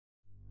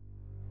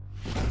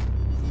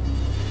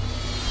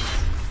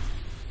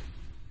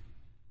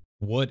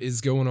What is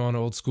going on,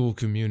 old school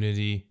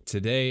community?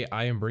 Today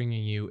I am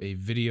bringing you a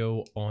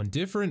video on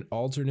different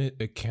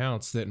alternate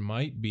accounts that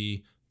might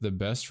be the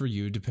best for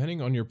you depending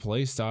on your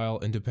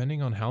playstyle and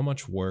depending on how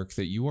much work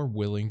that you are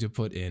willing to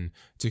put in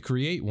to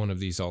create one of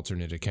these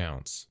alternate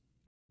accounts.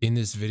 In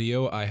this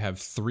video, I have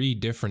 3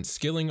 different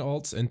skilling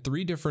alts and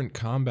 3 different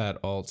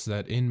combat alts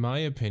that, in my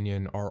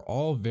opinion, are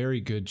all very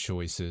good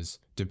choices,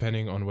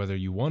 depending on whether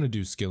you want to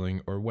do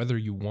skilling or whether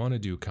you want to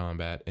do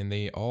combat, and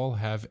they all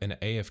have an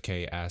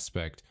AFK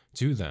aspect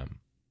to them.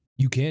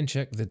 You can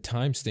check the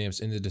timestamps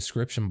in the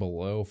description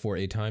below for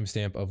a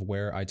timestamp of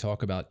where I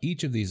talk about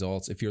each of these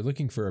alts if you're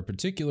looking for a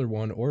particular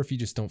one, or if you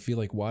just don't feel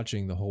like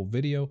watching the whole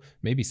video,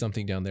 maybe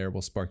something down there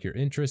will spark your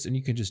interest and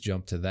you can just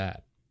jump to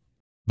that.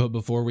 But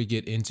before we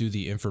get into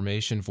the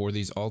information for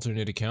these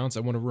alternate accounts, I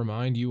want to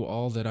remind you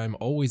all that I'm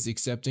always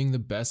accepting the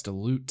best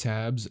loot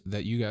tabs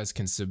that you guys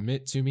can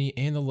submit to me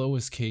and the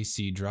lowest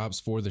KC drops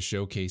for the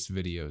showcase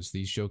videos.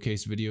 These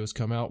showcase videos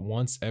come out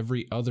once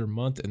every other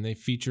month and they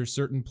feature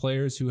certain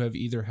players who have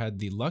either had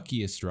the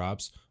luckiest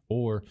drops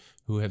or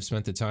who have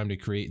spent the time to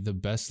create the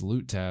best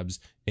loot tabs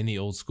in the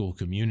old school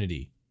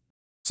community.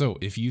 So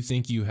if you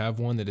think you have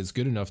one that is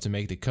good enough to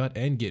make the cut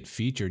and get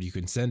featured, you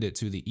can send it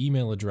to the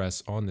email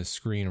address on the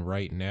screen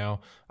right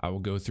now. I will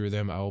go through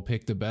them, I will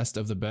pick the best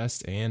of the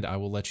best, and I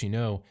will let you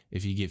know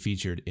if you get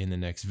featured in the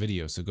next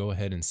video. So go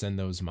ahead and send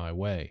those my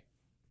way.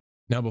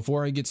 Now,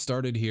 before I get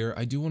started here,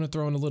 I do want to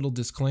throw in a little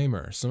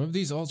disclaimer. Some of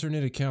these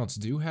alternate accounts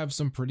do have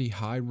some pretty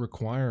high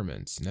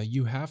requirements. Now,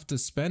 you have to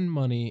spend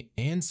money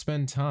and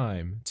spend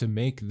time to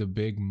make the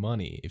big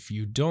money. If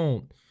you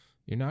don't,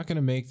 you're not going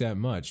to make that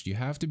much. You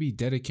have to be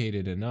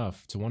dedicated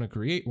enough to want to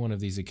create one of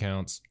these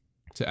accounts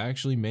to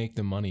actually make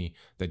the money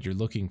that you're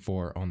looking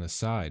for on the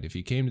side. If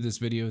you came to this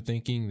video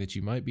thinking that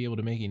you might be able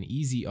to make an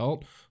easy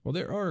alt, well,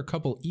 there are a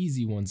couple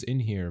easy ones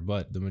in here,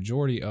 but the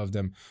majority of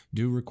them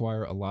do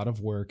require a lot of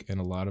work and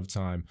a lot of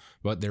time,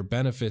 but their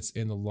benefits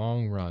in the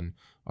long run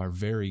are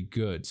very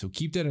good. So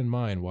keep that in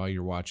mind while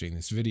you're watching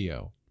this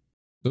video.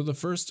 So the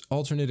first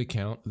alternate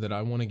account that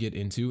I want to get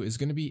into is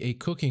going to be a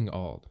cooking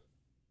alt.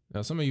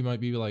 Now, some of you might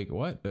be like,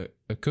 what?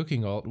 A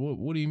cooking alt?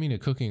 What do you mean a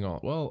cooking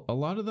alt? Well, a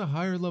lot of the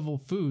higher level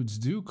foods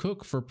do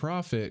cook for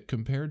profit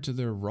compared to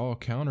their raw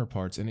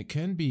counterparts, and it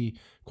can be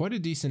quite a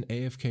decent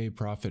AFK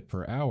profit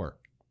per hour.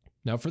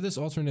 Now, for this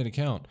alternate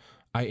account,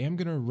 I am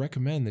going to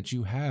recommend that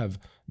you have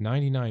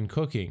 99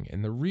 cooking,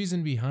 and the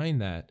reason behind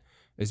that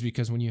is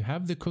because when you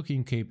have the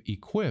cooking cape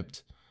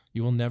equipped,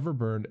 you will never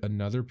burn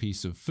another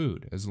piece of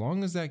food. As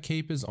long as that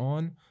cape is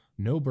on,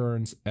 no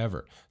burns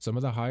ever. Some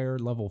of the higher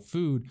level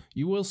food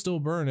you will still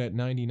burn at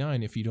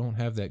 99 if you don't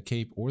have that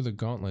cape or the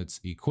gauntlets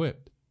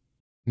equipped.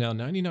 Now,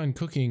 99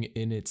 cooking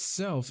in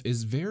itself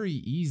is very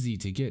easy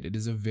to get. It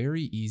is a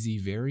very easy,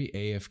 very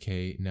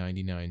AFK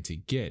 99 to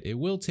get. It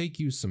will take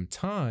you some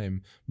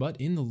time, but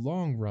in the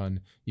long run,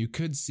 you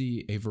could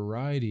see a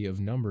variety of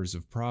numbers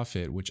of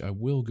profit, which I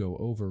will go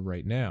over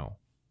right now.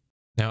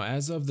 Now,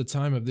 as of the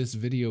time of this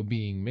video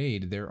being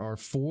made, there are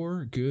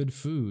 4 good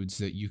foods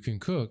that you can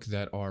cook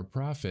that are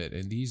profit,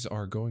 and these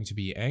are going to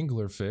be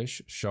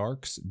anglerfish,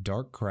 sharks,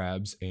 dark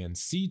crabs, and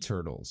sea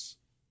turtles.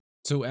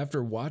 So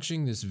after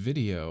watching this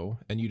video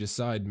and you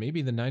decide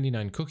maybe the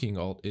 99 cooking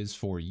alt is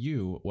for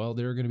you, well,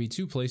 there are going to be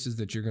 2 places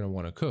that you're going to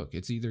want to cook.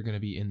 It's either going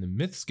to be in the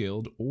Myths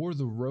Guild or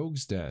the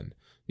Rogue's Den.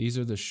 These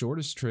are the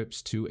shortest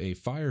trips to a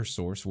fire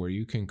source where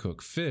you can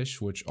cook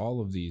fish, which all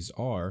of these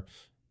are.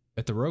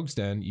 At the Rogue's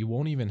Den, you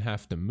won't even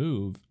have to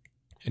move,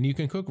 and you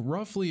can cook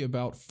roughly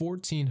about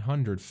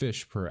 1,400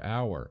 fish per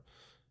hour.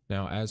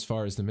 Now, as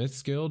far as the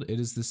Myths Guild, it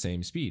is the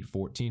same speed,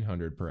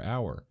 1,400 per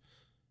hour.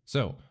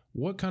 So,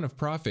 what kind of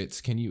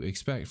profits can you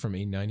expect from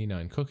a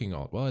 99 cooking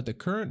alt? Well, at the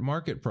current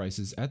market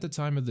prices at the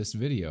time of this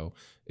video,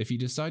 if you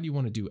decide you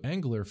want to do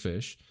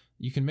anglerfish,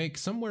 you can make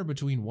somewhere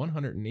between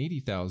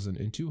 180,000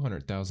 and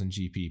 200,000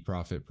 GP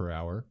profit per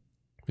hour.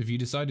 If you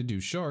decide to do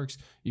sharks,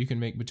 you can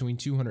make between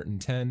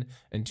 210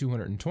 and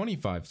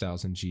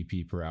 225,000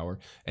 GP per hour,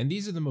 and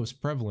these are the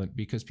most prevalent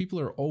because people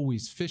are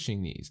always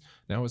fishing these.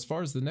 Now, as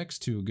far as the next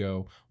 2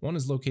 go, one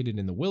is located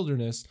in the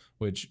wilderness,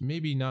 which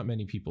maybe not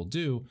many people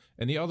do,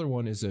 and the other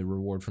one is a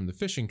reward from the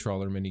fishing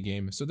trawler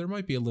minigame, so there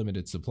might be a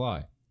limited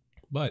supply.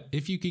 But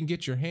if you can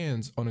get your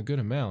hands on a good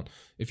amount,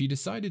 if you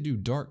decide to do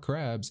dark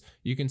crabs,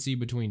 you can see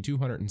between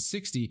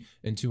 260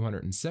 and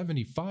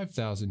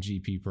 275,000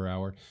 GP per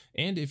hour.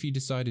 And if you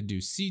decide to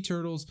do sea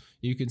turtles,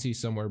 you can see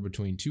somewhere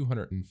between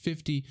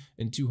 250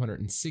 and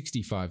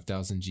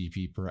 265,000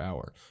 GP per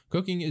hour.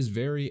 Cooking is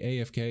very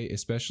AFK,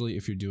 especially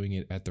if you're doing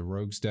it at the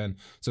Rogue's Den.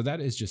 So that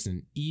is just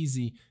an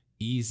easy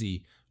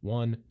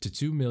 1 to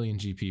 2 million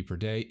GP per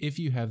day if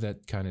you have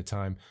that kind of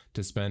time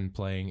to spend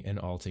playing and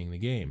alting the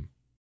game.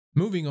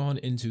 Moving on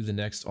into the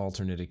next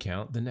alternate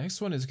account, the next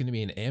one is going to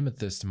be an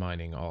Amethyst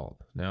mining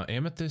alt. Now,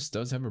 Amethyst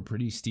does have a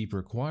pretty steep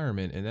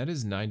requirement, and that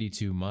is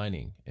 92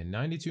 mining. And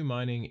 92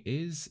 mining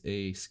is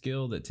a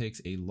skill that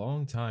takes a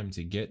long time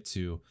to get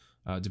to,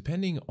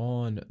 depending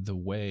on the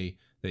way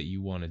that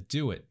you want to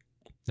do it.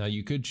 Now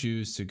you could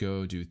choose to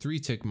go do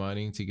 3-tick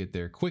mining to get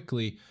there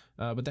quickly,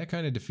 but that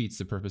kind of defeats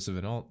the purpose of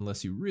an alt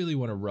unless you really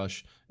want to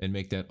rush and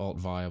make that alt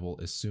viable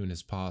as soon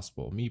as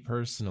possible. Me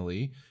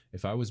personally,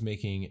 if I was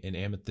making an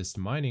Amethyst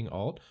mining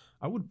alt,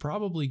 I would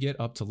probably get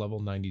up to level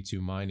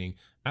 92 mining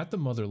at the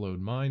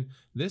Motherlode mine.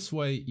 This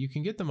way you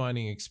can get the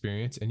mining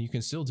experience and you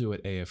can still do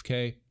it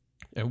AFK.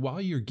 And while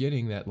you're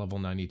getting that level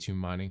 92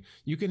 mining,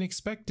 you can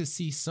expect to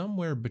see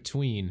somewhere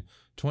between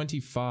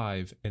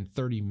 25 and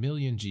 30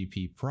 million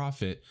GP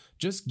profit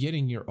just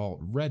getting your alt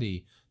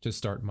ready to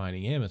start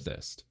mining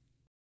Amethyst.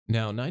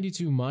 Now,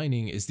 92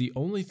 mining is the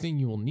only thing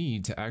you will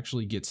need to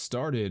actually get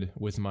started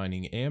with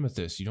mining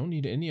Amethyst. You don't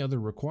need any other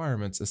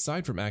requirements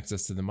aside from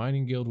access to the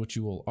mining guild, which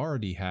you will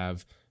already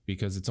have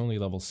because it's only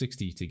level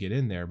 60 to get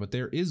in there. But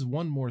there is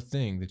one more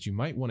thing that you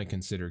might want to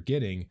consider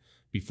getting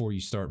before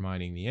you start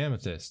mining the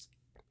Amethyst.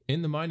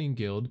 In the mining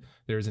guild,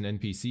 there's an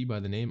NPC by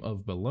the name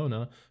of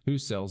Bellona who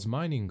sells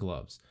mining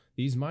gloves.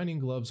 These mining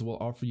gloves will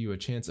offer you a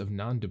chance of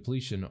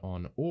non-depletion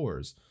on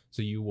ores.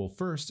 So you will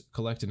first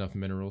collect enough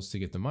minerals to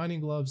get the mining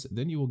gloves,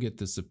 then you will get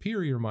the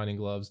superior mining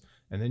gloves,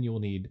 and then you will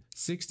need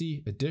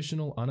 60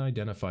 additional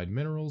unidentified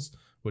minerals,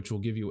 which will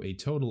give you a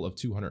total of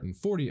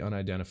 240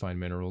 unidentified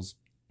minerals.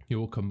 You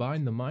will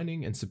combine the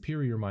mining and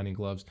superior mining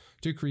gloves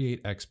to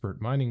create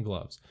expert mining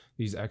gloves.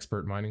 These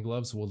expert mining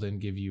gloves will then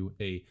give you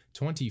a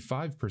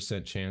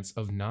 25% chance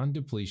of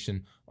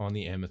non-depletion on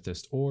the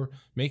amethyst ore,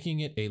 making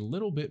it a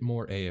little bit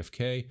more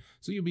AFK,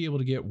 so you'll be able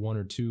to get 1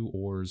 or 2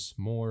 ores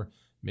more,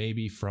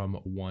 maybe from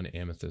 1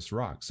 amethyst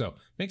rock. So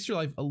makes your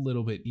life a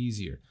little bit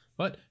easier.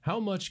 But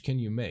how much can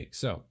you make?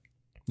 So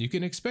you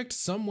can expect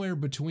somewhere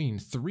between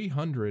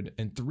 300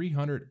 and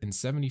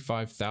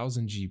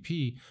 375,000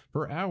 GP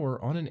per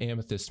hour on an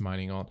amethyst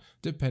mining alt,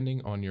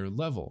 depending on your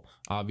level.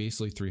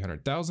 Obviously,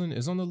 300,000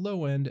 is on the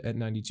low end at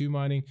 92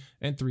 mining,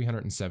 and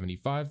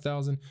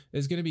 375,000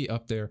 is going to be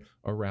up there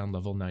around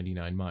level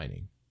 99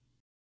 mining.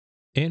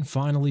 And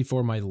finally,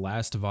 for my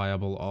last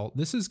viable alt,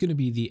 this is going to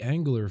be the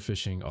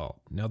Anglerfishing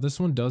alt. Now this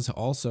one does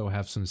also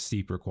have some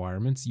steep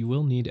requirements. You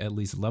will need at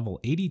least level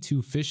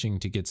 82 fishing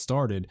to get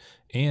started,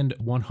 and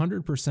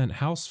 100%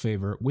 house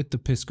favor with the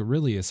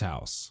Piscarilius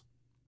house.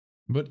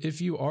 But if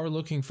you are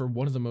looking for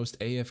one of the most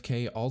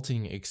AFK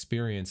alting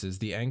experiences,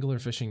 the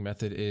Anglerfishing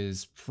method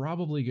is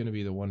probably going to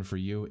be the one for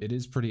you. It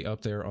is pretty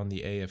up there on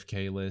the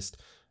AFK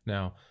list.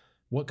 Now,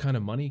 what kind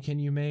of money can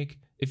you make?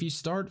 If you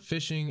start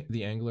fishing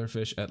the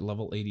anglerfish at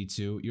level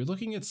 82, you're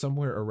looking at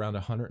somewhere around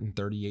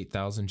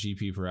 138,000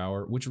 GP per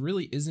hour, which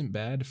really isn't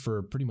bad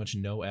for pretty much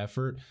no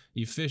effort.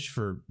 You fish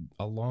for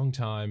a long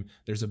time,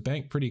 there's a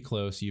bank pretty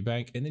close, you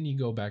bank, and then you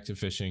go back to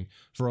fishing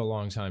for a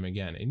long time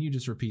again, and you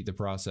just repeat the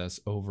process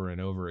over and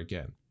over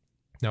again.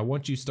 Now,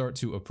 once you start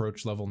to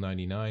approach level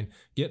 99,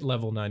 get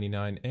level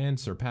 99 and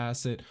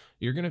surpass it,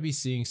 you're going to be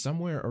seeing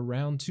somewhere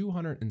around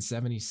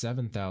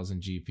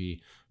 277,000 GP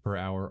per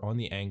hour on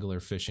the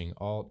Anglerfishing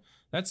alt.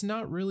 That's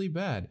not really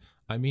bad.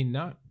 I mean,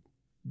 not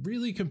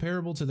really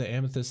comparable to the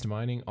amethyst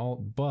mining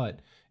alt,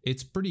 but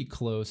it's pretty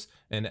close.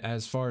 And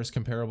as far as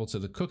comparable to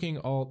the cooking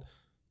alt,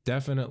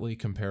 definitely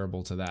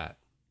comparable to that.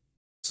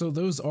 So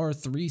those are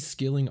 3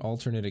 skilling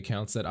alternate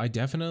accounts that I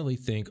definitely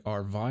think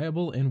are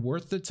viable and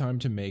worth the time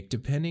to make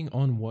depending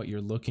on what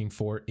you're looking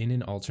for in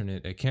an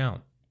alternate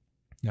account.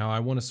 Now I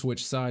want to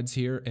switch sides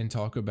here and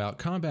talk about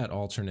combat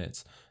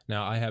alternates.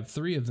 Now I have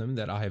 3 of them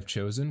that I have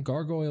chosen: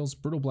 Gargoyles,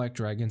 Brittle Black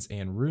Dragons,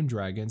 and Rune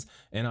Dragons,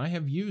 and I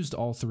have used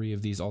all 3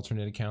 of these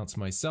alternate accounts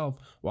myself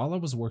while I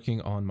was working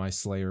on my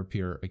Slayer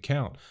Pure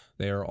account.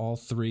 They are all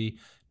 3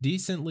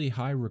 decently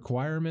high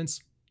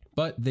requirements,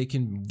 but they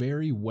can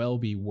very well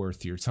be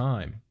worth your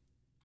time.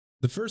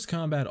 The first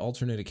combat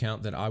alternate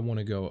account that I want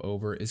to go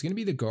over is going to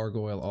be the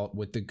Gargoyle alt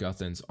with the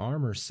Guthan's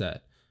armor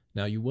set.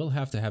 Now you will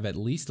have to have at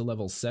least a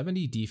level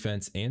 70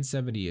 defense and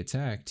 70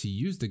 attack to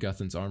use the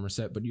Guthan's armor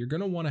set, but you're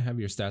going to want to have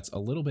your stats a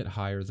little bit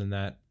higher than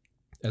that.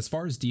 As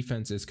far as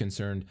defense is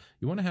concerned,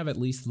 you want to have at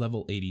least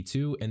level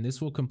 82, and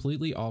this will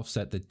completely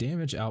offset the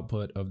damage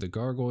output of the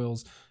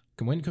Gargoyles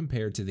when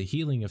compared to the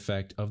healing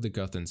effect of the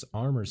Guthan's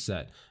armor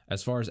set.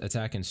 As far as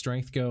attack and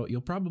strength go,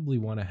 you'll probably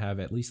want to have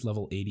at least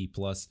level 80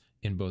 plus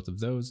in both of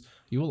those.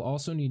 You will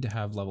also need to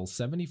have level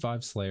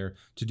 75 Slayer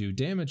to do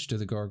damage to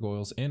the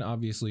Gargoyles, and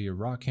obviously your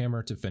Rock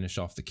Hammer to finish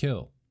off the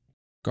kill.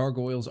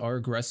 Gargoyles are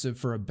aggressive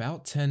for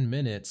about 10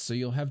 minutes, so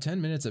you'll have 10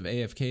 minutes of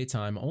AFK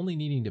time only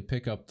needing to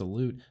pick up the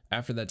loot.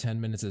 After that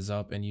 10 minutes is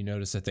up and you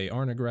notice that they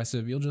aren't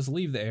aggressive, you'll just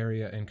leave the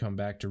area and come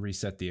back to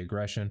reset the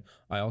aggression.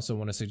 I also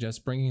want to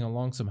suggest bringing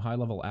along some high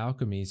level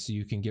alchemies so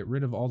you can get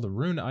rid of all the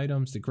rune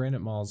items, the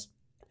granite mauls,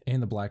 and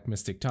the black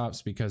mystic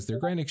tops, because their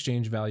grand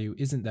exchange value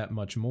isn't that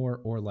much more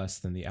or less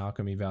than the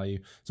alchemy value,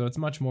 so it's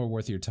much more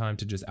worth your time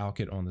to just alch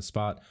it on the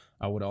spot.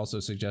 I would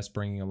also suggest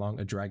bringing along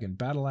a dragon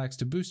battle axe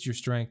to boost your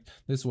strength.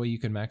 This way you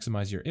can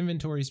maximize your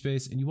inventory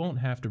space and you won't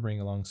have to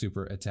bring along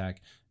super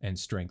attack and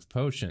strength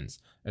potions.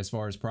 As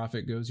far as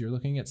profit goes, you're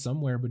looking at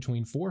somewhere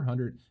between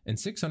 400 and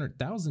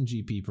 600,000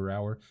 GP per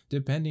hour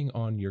depending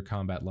on your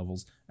combat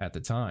levels at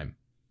the time.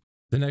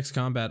 The next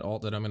combat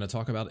alt that I'm going to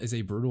talk about is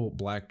a Brutal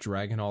Black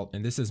Dragon alt,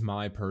 and this is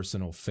my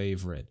personal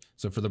favorite.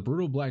 So for the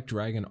Brutal Black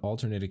Dragon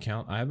alternate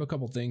account, I have a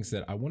couple things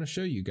that I want to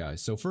show you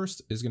guys. So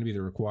first is going to be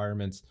the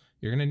requirements.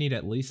 You're going to need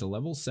at least a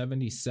level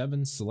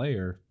 77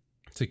 Slayer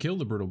to kill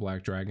the Brutal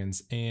Black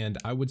Dragons, and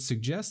I would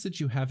suggest that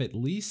you have at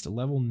least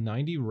level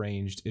 90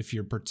 ranged if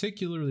you're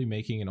particularly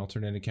making an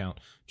alternate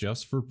account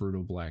just for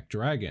Brutal Black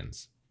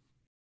Dragons.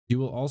 You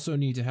will also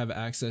need to have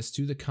access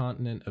to the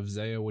continent of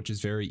Zaya, which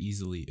is very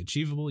easily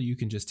achievable. You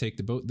can just take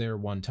the boat there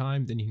one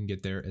time, then you can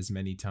get there as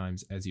many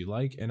times as you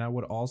like. And I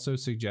would also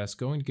suggest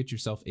going to get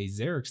yourself a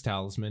Xerix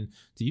talisman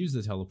to use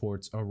the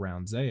teleports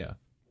around Zaya.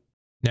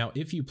 Now,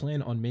 if you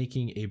plan on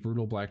making a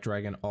Brutal Black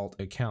Dragon alt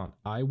account,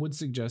 I would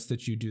suggest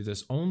that you do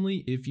this only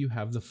if you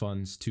have the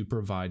funds to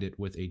provide it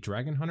with a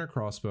Dragon Hunter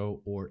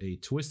crossbow or a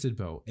Twisted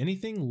Bow.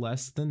 Anything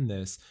less than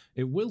this,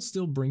 it will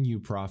still bring you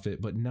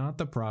profit, but not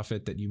the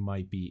profit that you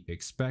might be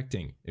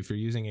expecting. If you're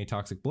using a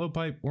Toxic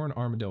Blowpipe or an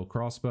Armadillo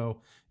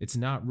crossbow, it's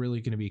not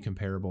really going to be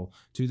comparable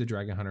to the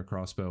Dragon Hunter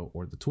crossbow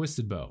or the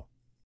Twisted Bow.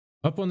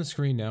 Up on the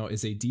screen now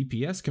is a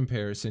DPS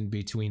comparison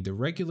between the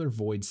regular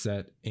Void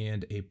set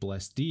and a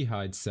Blessed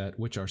D'hide set,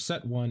 which are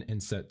set 1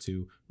 and set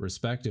 2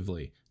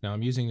 respectively. Now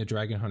I'm using the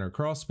Dragon Hunter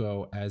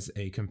crossbow as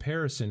a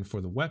comparison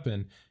for the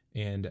weapon,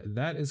 and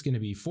that is going to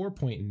be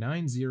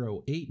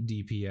 4.908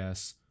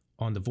 DPS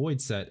on the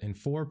Void set and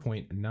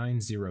 4.907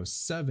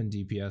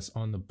 DPS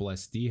on the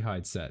Blessed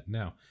D'hide set.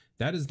 Now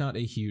that is not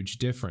a huge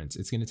difference.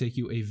 It's going to take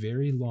you a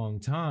very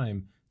long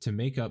time to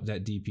make up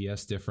that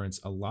DPS difference,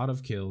 a lot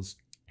of kills.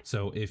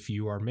 So if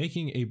you are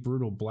making a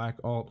Brutal Black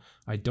alt,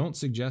 I don't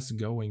suggest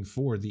going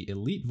for the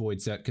Elite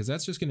Void set, because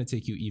that's just going to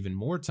take you even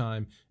more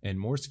time and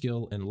more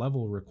skill and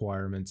level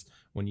requirements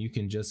when you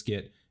can just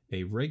get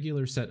a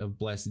regular set of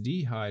Blessed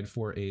D'hide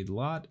for a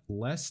lot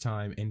less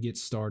time and get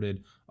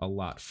started a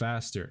lot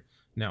faster.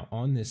 Now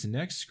on this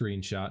next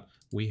screenshot,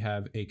 we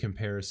have a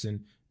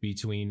comparison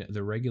between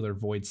the regular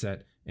Void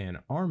set and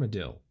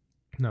Armadillo.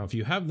 Now, if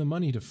you have the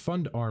money to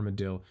fund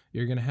Armadillo,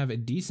 you're going to have a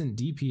decent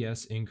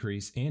DPS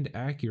increase and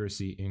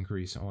accuracy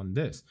increase on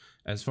this.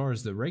 As far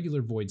as the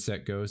regular Void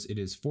set goes, it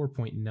is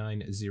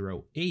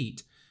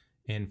 4.908,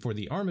 and for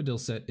the Armadillo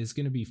set is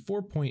going to be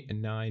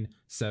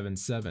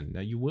 4.977.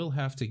 Now, you will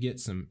have to get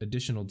some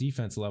additional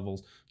defense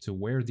levels to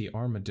wear the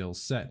Armadillo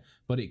set,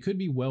 but it could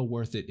be well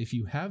worth it if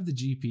you have the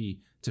GP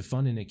to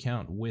fund an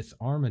account with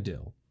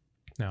Armadillo.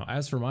 Now,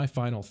 as for my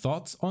final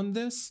thoughts on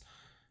this,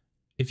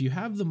 if you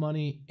have the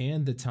money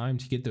and the time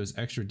to get those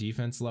extra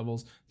defense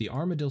levels, the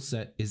Armadillo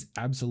set is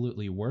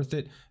absolutely worth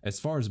it. As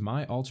far as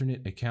my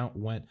alternate account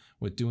went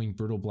with doing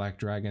Brutal Black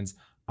Dragons,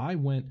 I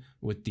went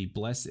with the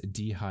Blessed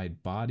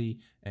D'hide body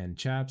and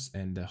chaps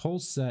and the whole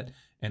set,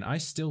 and I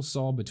still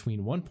saw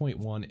between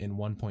 1.1 and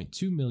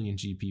 1.2 million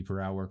GP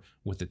per hour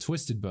with the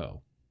Twisted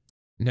Bow.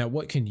 Now,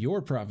 what can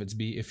your profits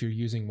be if you're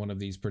using one of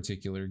these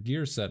particular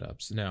gear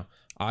setups? Now,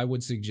 I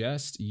would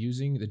suggest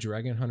using the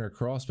Dragon Hunter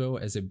crossbow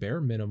as a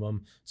bare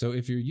minimum. So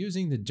if you're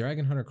using the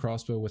Dragon Hunter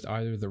crossbow with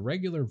either the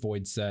regular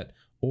Void set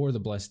or the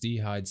Blessed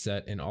D'hide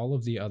set and all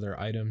of the other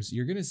items,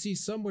 you're going to see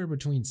somewhere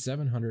between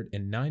 700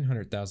 and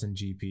 900,000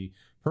 GP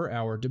per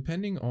hour,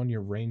 depending on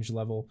your range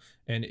level.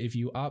 And if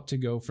you opt to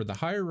go for the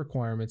higher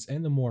requirements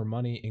and the more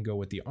money and go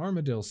with the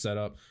Armadillo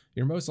setup,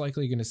 you're most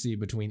likely going to see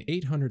between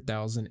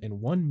 800,000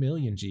 and 1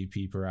 million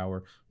GP per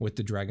hour with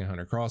the Dragon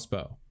Hunter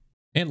crossbow.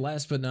 And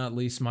last but not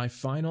least, my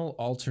final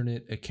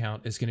alternate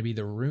account is going to be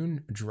the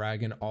Rune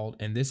Dragon alt,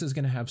 and this is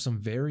going to have some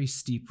very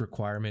steep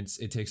requirements.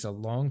 It takes a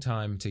long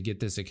time to get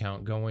this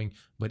account going,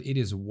 but it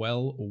is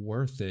well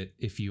worth it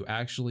if you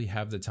actually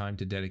have the time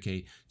to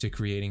dedicate to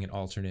creating an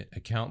alternate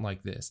account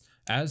like this.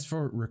 As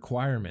for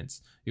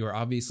requirements, you are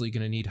obviously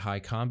going to need high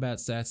combat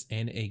stats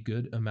and a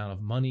good amount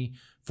of money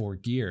for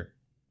gear.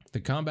 The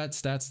combat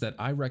stats that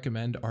I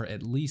recommend are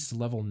at least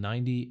level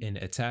 90 in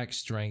attack,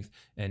 strength,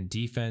 and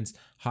defense.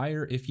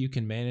 Higher if you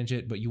can manage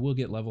it, but you will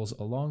get levels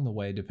along the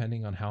way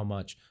depending on how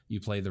much you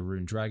play the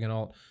Rune Dragon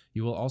alt.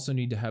 You will also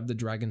need to have the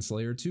Dragon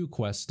Slayer 2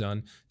 quest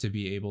done to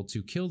be able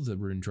to kill the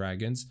Rune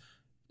Dragons.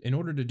 In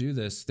order to do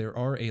this, there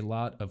are a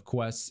lot of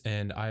quests,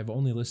 and I've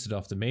only listed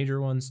off the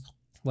major ones.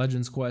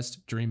 Legends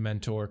Quest, Dream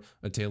Mentor,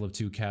 A Tale of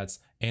Two Cats,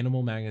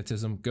 Animal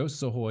Magnetism,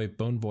 Ghosts Ahoy,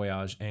 Bon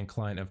Voyage, and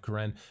Client of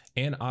Karen,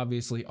 and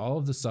obviously all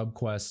of the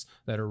sub-quests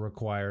that are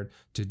required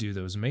to do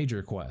those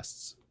major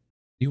quests.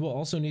 You will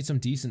also need some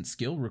decent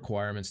skill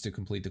requirements to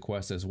complete the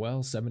quest as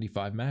well.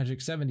 75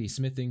 magic, 70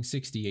 smithing,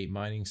 68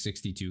 mining,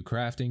 62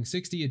 crafting,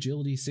 60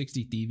 agility,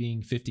 60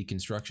 thieving, 50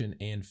 construction,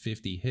 and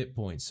 50 hit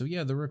points. So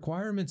yeah, the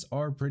requirements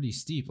are pretty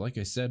steep, like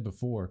I said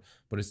before,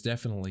 but it's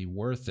definitely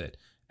worth it.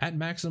 At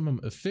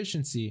maximum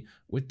efficiency,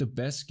 with the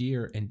best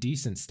gear and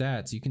decent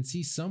stats, you can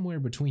see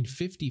somewhere between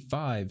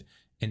 55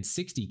 and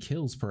 60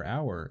 kills per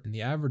hour, and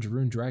the average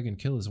Rune Dragon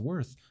kill is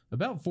worth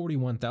about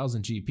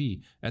 41,000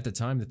 GP at the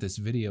time that this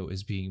video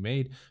is being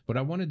made, but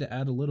I wanted to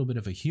add a little bit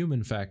of a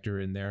human factor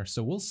in there,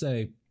 so we'll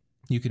say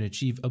you can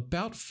achieve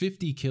about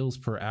 50 kills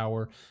per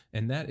hour,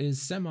 and that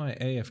is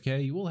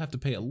semi-AFK. You will have to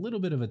pay a little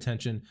bit of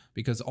attention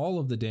because all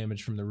of the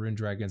damage from the Rune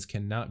Dragons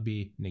cannot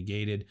be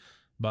negated,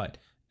 but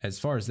As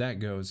far as that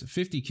goes,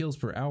 50 kills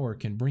per hour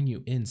can bring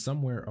you in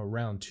somewhere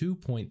around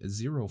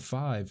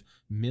 2.05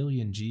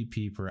 million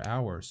GP per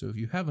hour. So if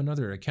you have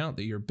another account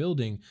that you're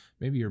building,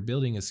 maybe you're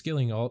building a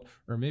skilling alt,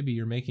 or maybe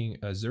you're making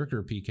a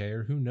Zerker PK,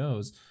 or who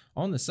knows,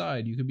 on the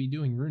side, you could be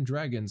doing Rune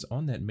Dragons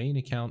on that main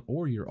account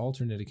or your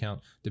alternate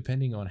account,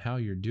 depending on how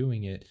you're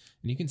doing it.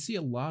 And you can see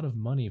a lot of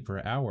money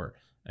per hour.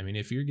 I mean,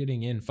 if you're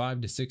getting in 5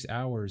 to 6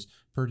 hours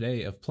per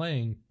day of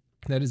playing,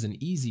 that is an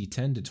easy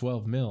 10 to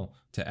 12 mil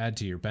to add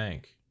to your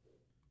bank.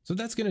 So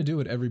that's going to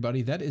do it,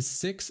 everybody. That is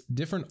 6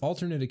 different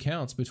alternate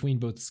accounts between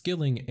both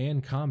skilling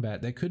and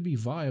combat that could be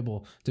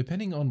viable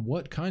depending on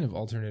what kind of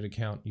alternate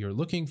account you're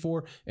looking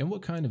for and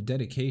what kind of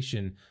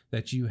dedication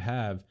that you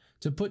have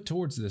to put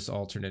towards this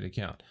alternate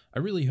account. I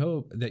really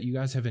hope that you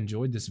guys have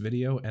enjoyed this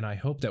video, and I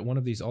hope that one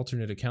of these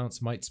alternate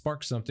accounts might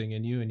spark something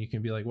in you and you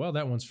can be like, well,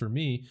 that one's for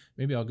me.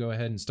 Maybe I'll go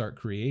ahead and start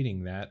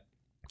creating that.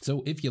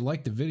 So if you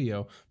liked the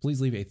video, please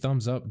leave a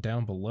thumbs up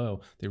down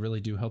below. They really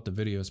do help the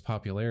video's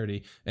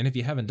popularity. And if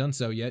you haven't done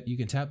so yet, you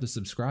can tap the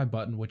subscribe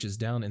button, which is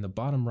down in the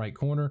bottom right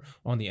corner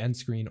on the end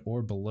screen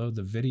or below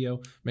the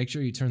video. Make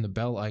sure you turn the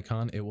bell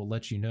icon. It will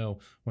let you know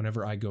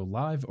whenever I go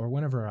live or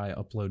whenever I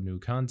upload new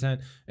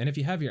content. And if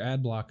you have your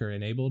ad blocker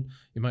enabled,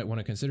 you might want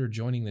to consider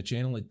joining the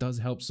channel. It does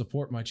help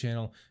support my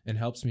channel and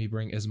helps me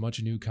bring as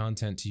much new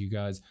content to you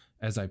guys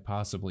as I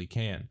possibly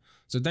can.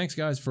 So thanks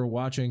guys for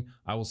watching.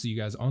 I will see you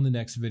guys on the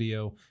next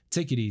video.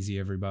 Take it easy,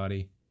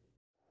 everybody.